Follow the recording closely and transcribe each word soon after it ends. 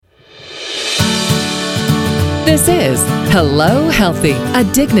This is Hello Healthy, a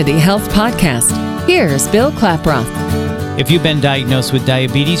Dignity Health podcast. Here's Bill Klaproth. If you've been diagnosed with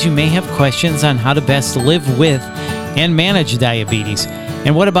diabetes, you may have questions on how to best live with and manage diabetes.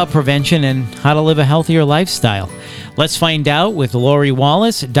 And what about prevention and how to live a healthier lifestyle? Let's find out with Lori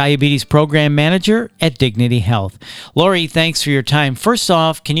Wallace, Diabetes Program Manager at Dignity Health. Lori, thanks for your time. First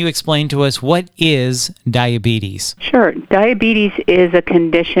off, can you explain to us what is diabetes? Sure. Diabetes is a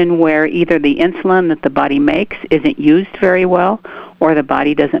condition where either the insulin that the body makes isn't used very well, or the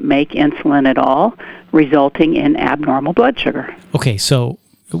body doesn't make insulin at all, resulting in abnormal blood sugar. Okay, so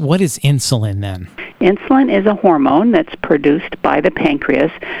what is insulin then? Insulin is a hormone that's produced by the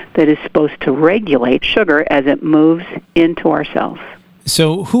pancreas that is supposed to regulate sugar as it moves into our cells.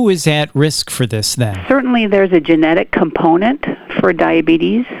 So who is at risk for this then? Certainly there's a genetic component for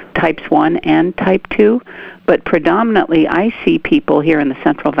diabetes, types 1 and type 2, but predominantly I see people here in the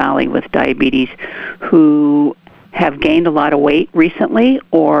Central Valley with diabetes who have gained a lot of weight recently,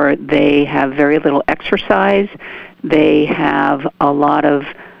 or they have very little exercise, they have a lot of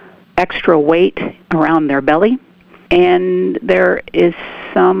extra weight around their belly, and there is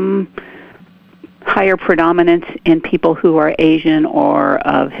some higher predominance in people who are Asian or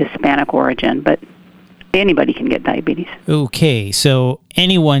of Hispanic origin, but anybody can get diabetes. Okay, so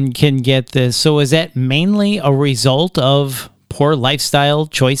anyone can get this. So is that mainly a result of poor lifestyle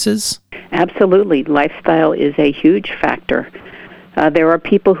choices? Absolutely. Lifestyle is a huge factor. There are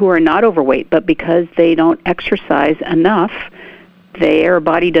people who are not overweight, but because they don't exercise enough, their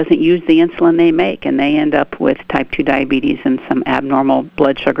body doesn't use the insulin they make, and they end up with type 2 diabetes and some abnormal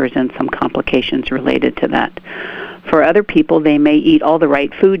blood sugars and some complications related to that. For other people, they may eat all the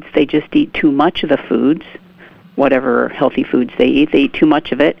right foods, they just eat too much of the foods, whatever healthy foods they eat too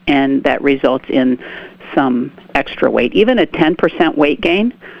much of it, and that results in some extra weight. Even a 10% weight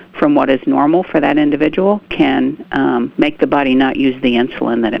gain from what is normal for that individual can make the body not use the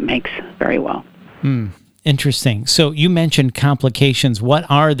insulin that it makes very well. Interesting. So you mentioned complications. What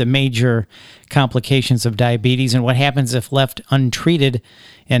are the major complications of diabetes, and what happens if left untreated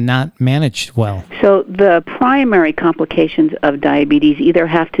and not managed well? So the primary complications of diabetes either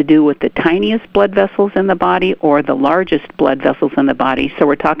have to do with the tiniest blood vessels in the body or the largest blood vessels in the body. So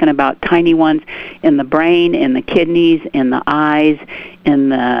we're talking about tiny ones in the brain, in the kidneys, in the eyes, in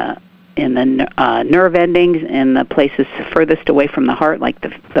the nerve endings, in the places furthest away from the heart, like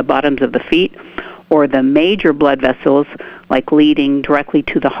the bottoms of the feet, or the major blood vessels, like leading directly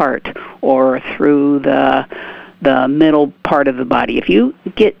to the heart or through the middle part of the body. If you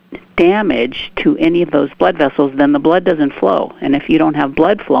get damage to any of those blood vessels, then the blood doesn't flow. And if you don't have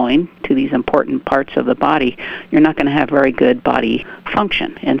blood flowing to these important parts of the body, you're not going to have very good body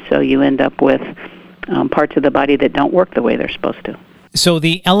function. And so you end up with parts of the body that don't work the way they're supposed to. So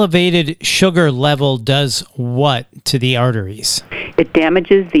the elevated sugar level does what to the arteries? It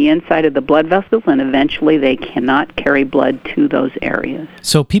damages the inside of the blood vessels, and eventually they cannot carry blood to those areas.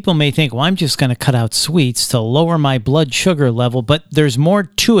 So people may think, well, I'm just going to cut out sweets to lower my blood sugar level, but there's more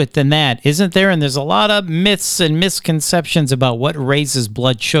to it than that, isn't there? And there's a lot of myths and misconceptions about what raises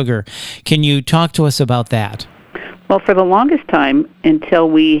blood sugar. Can you talk to us about that? Well, for the longest time, until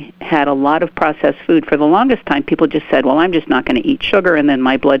we had a lot of processed food, for the longest time people just said, well, I'm just not going to eat sugar and then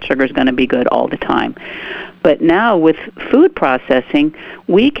my blood sugar is going to be good all the time. But now with food processing,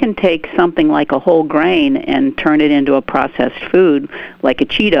 we can take something like a whole grain and turn it into a processed food, like a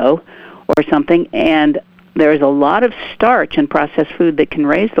Cheeto or something, and there's a lot of starch in processed food that can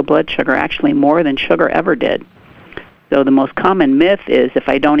raise the blood sugar, actually more than sugar ever did. So the most common myth is if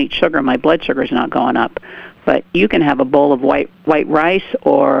I don't eat sugar, my blood sugar is not going up. But you can have a bowl of white rice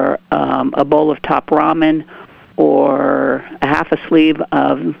or a bowl of top ramen or a half a sleeve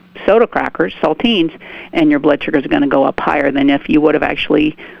of soda crackers, saltines, and your blood sugar is going to go up higher than if you would have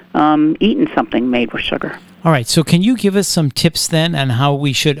actually eaten something made with sugar. All right, so can you give us some tips then on how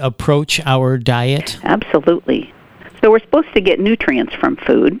we should approach our diet? Absolutely. So we're supposed to get nutrients from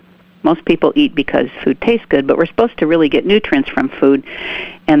food. Most people eat because food tastes good, but we're supposed to really get nutrients from food.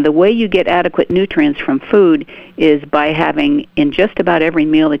 And the way you get adequate nutrients from food is by having, in just about every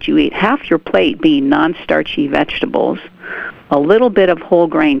meal that you eat, half your plate being non-starchy vegetables, a little bit of whole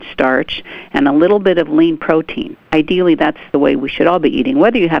grain starch, and a little bit of lean protein. Ideally, that's the way we should all be eating,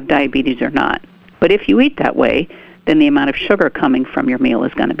 whether you have diabetes or not. But if you eat that way, then the amount of sugar coming from your meal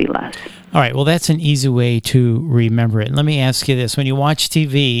is going to be less. All right, well, that's an easy way to remember it. Let me ask you this. When you watch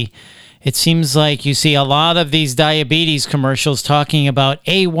TV, it seems like you see a lot of these diabetes commercials talking about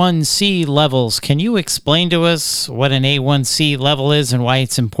A1C levels. Can you explain to us what an A1C level is and why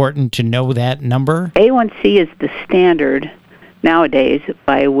it's important to know that number? A1C is the standard nowadays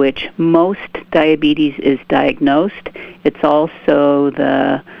by which most diabetes is diagnosed. It's also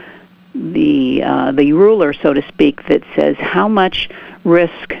the ruler, so to speak, that says how much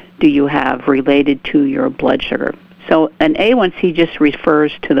risk do you have related to your blood sugar. So an A1C just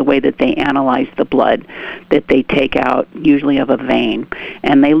refers to the way that they analyze the blood that they take out, usually of a vein.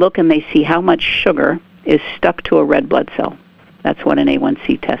 And they look and they see how much sugar is stuck to a red blood cell. That's what an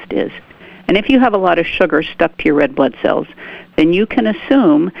A1C test is. And if you have a lot of sugar stuck to your red blood cells, then you can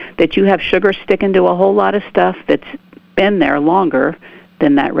assume that you have sugar sticking to a whole lot of stuff that's been there longer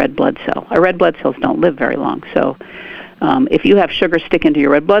than that red blood cell. Our red blood cells don't live very long. So if you have sugar sticking to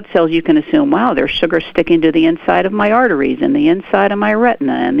your red blood cells, you can assume, wow, there's sugar sticking to the inside of my arteries and the inside of my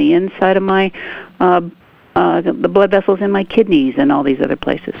retina and the inside of my the blood vessels in my kidneys and all these other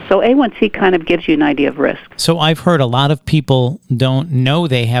places. So A1C kind of gives you an idea of risk. So I've heard a lot of people don't know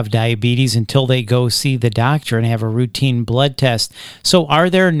they have diabetes until they go see the doctor and have a routine blood test. So are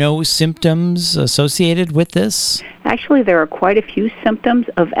there no symptoms associated with this? Actually, there are quite a few symptoms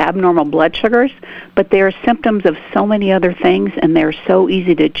of abnormal blood sugars, but they are symptoms of so many other things, and they're so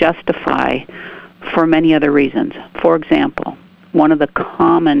easy to justify for many other reasons. For example, one of the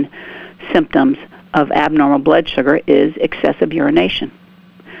common symptoms of abnormal blood sugar is excessive urination.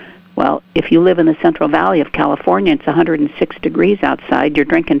 Well, if you live in the Central Valley of California, it's 106 degrees outside, you're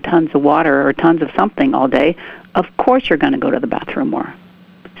drinking tons of water or tons of something all day, of course you're going to go to the bathroom more.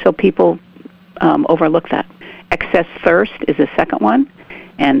 So people overlook that. Excess thirst is the second one,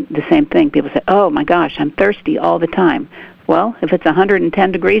 and the same thing. People say, oh my gosh, I'm thirsty all the time. Well, if it's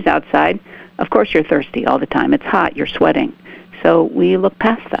 110 degrees outside, of course you're thirsty all the time. It's hot, you're sweating. So we look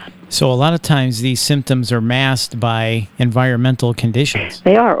past that. So a lot of times these symptoms are masked by environmental conditions.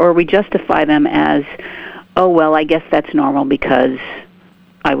 They are, or we justify them as, oh, well, I guess that's normal because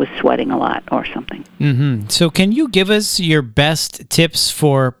I was sweating a lot or something. Mm-hmm. So can you give us your best tips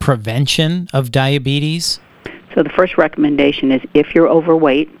for prevention of diabetes? So the first recommendation is if you're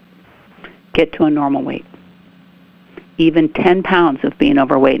overweight, get to a normal weight. Even 10 pounds of being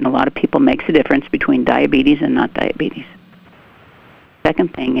overweight in a lot of people makes a difference between diabetes and not diabetes.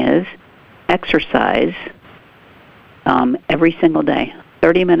 Second thing is exercise every single day,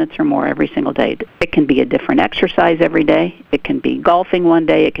 30 minutes or more every single day. It can be a different exercise every day. It can be golfing one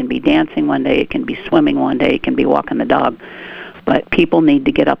day. It can be dancing one day. It can be swimming one day. It can be walking the dog. But people need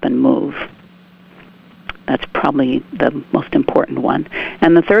to get up and move. That's probably the most important one.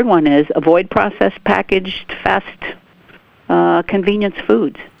 And the third one is avoid processed, packaged, fast, convenience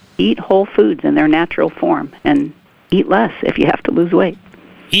foods. Eat whole foods in their natural form, and eat less if you have to lose weight.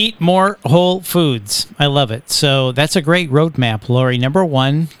 Eat more whole foods. I love it. So that's a great roadmap, Lori. Number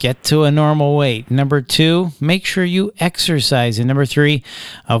 1, get to a normal weight. Number 2, make sure you exercise. And number 3,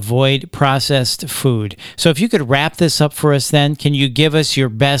 avoid processed food. So if you could wrap this up for us then, can you give us your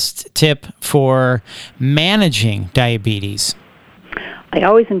best tip for managing diabetes? I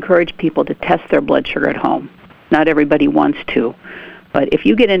always encourage people to test their blood sugar at home. Not everybody wants to. But if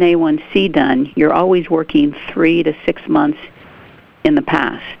you get an A1C done, you're always working 3 to 6 months in the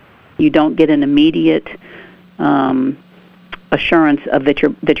past. You don't get an immediate assurance of that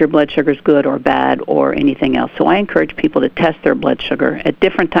your blood sugar is good or bad or anything else. So I encourage people to test their blood sugar at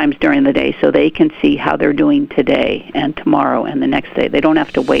different times during the day so they can see how they're doing today and tomorrow and the next day. They don't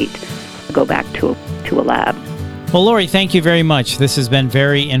have to wait to go back to a lab. Well, Lori, thank you very much. This has been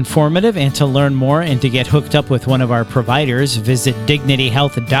very informative, and to learn more and to get hooked up with one of our providers, visit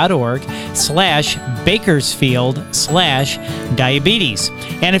dignityhealth.org/Bakersfield/diabetes.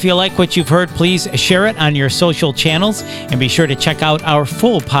 And if you like what you've heard, please share it on your social channels and be sure to check out our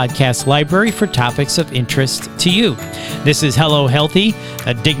full podcast library for topics of interest to you. This is Hello Healthy,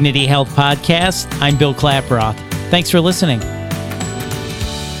 a Dignity Health podcast. I'm Bill Klaproth. Thanks for listening.